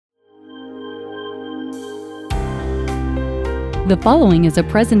The following is a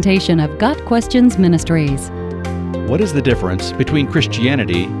presentation of Got Questions Ministries. What is the difference between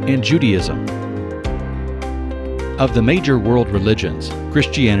Christianity and Judaism? Of the major world religions,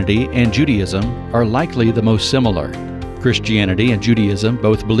 Christianity and Judaism are likely the most similar. Christianity and Judaism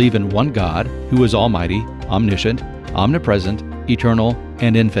both believe in one God who is almighty, omniscient, omnipresent, eternal,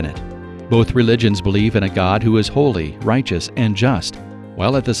 and infinite. Both religions believe in a God who is holy, righteous, and just,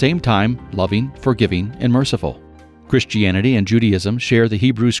 while at the same time loving, forgiving, and merciful. Christianity and Judaism share the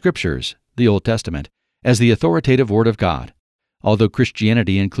Hebrew Scriptures, the Old Testament, as the authoritative Word of God, although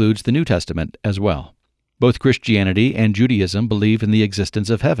Christianity includes the New Testament as well. Both Christianity and Judaism believe in the existence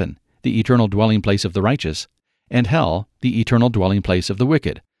of heaven, the eternal dwelling place of the righteous, and hell, the eternal dwelling place of the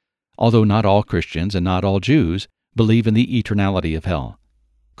wicked, although not all Christians and not all Jews believe in the eternality of hell.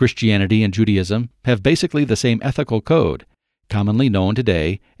 Christianity and Judaism have basically the same ethical code, commonly known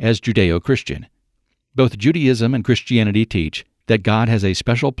today as Judeo-Christian. Both Judaism and Christianity teach that God has a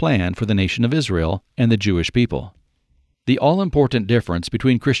special plan for the nation of Israel and the Jewish people. The all-important difference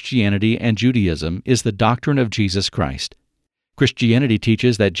between Christianity and Judaism is the doctrine of Jesus Christ. Christianity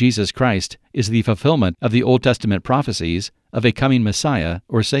teaches that Jesus Christ is the fulfillment of the Old Testament prophecies of a coming Messiah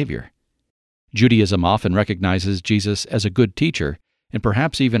or Savior. Judaism often recognizes Jesus as a good teacher and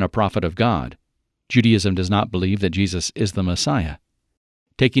perhaps even a prophet of God. Judaism does not believe that Jesus is the Messiah.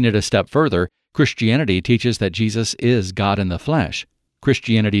 Taking it a step further, Christianity teaches that Jesus is God in the flesh.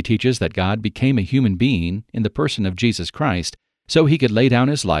 Christianity teaches that God became a human being in the person of Jesus Christ so he could lay down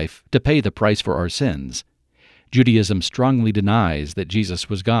his life to pay the price for our sins. Judaism strongly denies that Jesus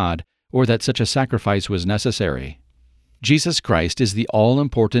was God or that such a sacrifice was necessary. Jesus Christ is the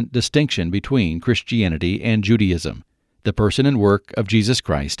all-important distinction between Christianity and Judaism. The person and work of Jesus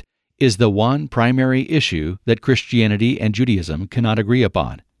Christ is the one primary issue that Christianity and Judaism cannot agree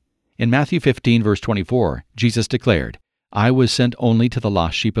upon. In Matthew 15, verse 24, Jesus declared, "I was sent only to the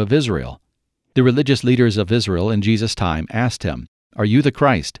lost sheep of Israel." The religious leaders of Israel in Jesus' time asked him, "Are you the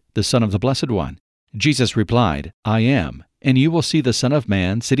Christ, the Son of the Blessed One?" Jesus replied, "I am, and you will see the Son of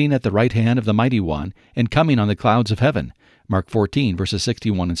Man sitting at the right hand of the Mighty One and coming on the clouds of heaven." Mark 14, verses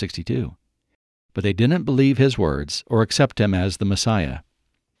 61 and 62. But they didn't believe his words or accept him as the Messiah.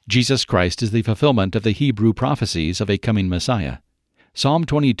 Jesus Christ is the fulfillment of the Hebrew prophecies of a coming Messiah. Psalm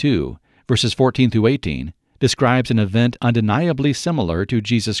 22, verses 14 through 18, describes an event undeniably similar to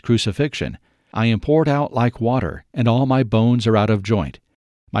Jesus' crucifixion. "I am poured out like water, and all my bones are out of joint.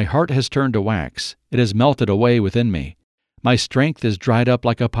 My heart has turned to wax, it has melted away within me. My strength is dried up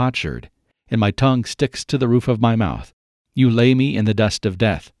like a potsherd, and my tongue sticks to the roof of my mouth. You lay me in the dust of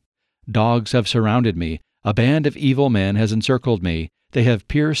death. Dogs have surrounded me, a band of evil men has encircled me, they have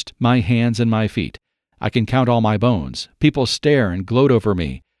pierced my hands and my feet. I can count all my bones. People stare and gloat over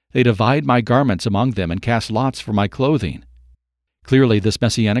me. They divide my garments among them and cast lots for my clothing." Clearly, this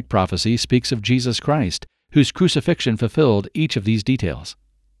messianic prophecy speaks of Jesus Christ, whose crucifixion fulfilled each of these details.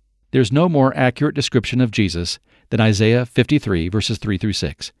 There's no more accurate description of Jesus than Isaiah 53, verses 3 through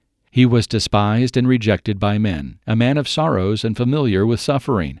 6. "He was despised and rejected by men, a man of sorrows and familiar with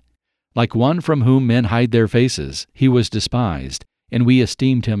suffering. Like one from whom men hide their faces, he was despised, and we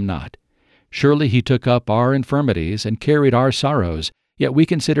esteemed him not. Surely he took up our infirmities and carried our sorrows, yet we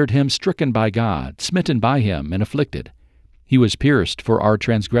considered him stricken by God, smitten by him, and afflicted. He was pierced for our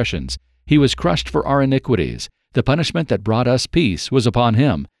transgressions, he was crushed for our iniquities. The punishment that brought us peace was upon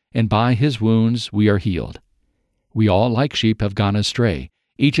him, and by his wounds we are healed. We all like sheep have gone astray.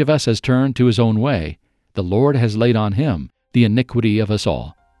 Each of us has turned to his own way. The Lord has laid on him the iniquity of us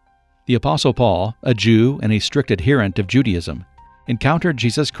all." The Apostle Paul, a Jew and a strict adherent of Judaism, encountered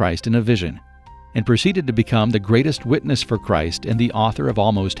Jesus Christ in a vision, and proceeded to become the greatest witness for Christ and the author of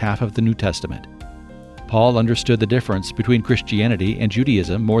almost half of the New Testament. Paul understood the difference between Christianity and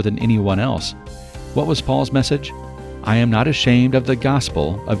Judaism more than anyone else. What was Paul's message? "I am not ashamed of the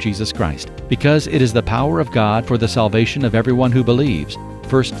gospel of Jesus Christ, because it is the power of God for the salvation of everyone who believes,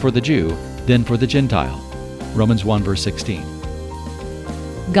 first for the Jew, then for the Gentile." Romans 1, verse 16.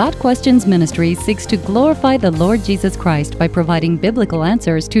 Got Questions Ministry seeks to glorify the Lord Jesus Christ by providing biblical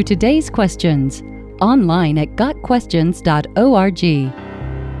answers to today's questions. Online at gotquestions.org.